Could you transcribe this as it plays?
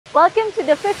Welcome to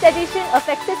the 5th edition of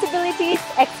AccessAbilities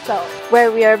Expo,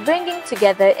 where we are bringing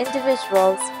together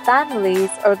individuals, families,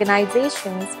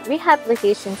 organizations,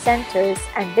 rehabilitation centers,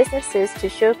 and businesses to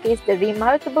showcase the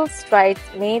remarkable strides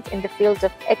made in the field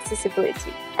of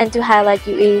accessibility and to highlight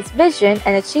UAE's vision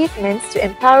and achievements to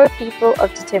empower people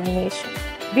of determination.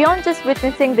 Beyond just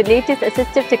witnessing the latest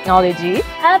assistive technology,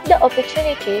 Have the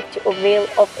opportunity to avail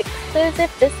of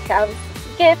exclusive discounts,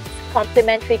 gifts,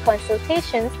 complimentary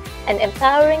consultations, and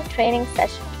empowering training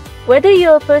sessions. whether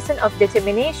you're a person of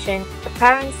determination, a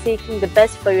parent seeking the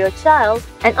best for your child,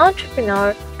 An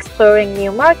entrepreneur exploring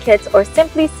new markets, or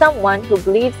simply someone who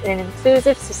believes in an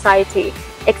inclusive society,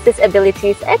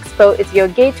 AccessAbilities Expo is your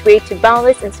gateway to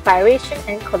boundless inspiration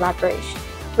and collaboration.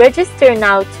 Register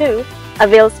now to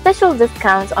avail special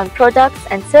discounts on products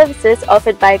and services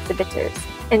offered by exhibitors.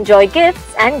 Enjoy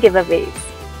gifts and giveaways.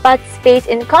 Participate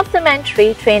in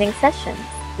complimentary training sessions.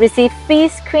 Receive free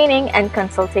screening and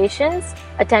consultations.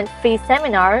 Attend free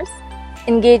seminars.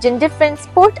 Engage in different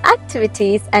sport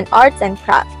activities and arts and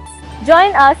crafts.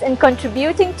 join us in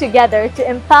contributing together to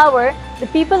empower the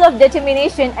people of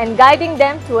determination and guiding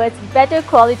them towards better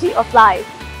quality of life.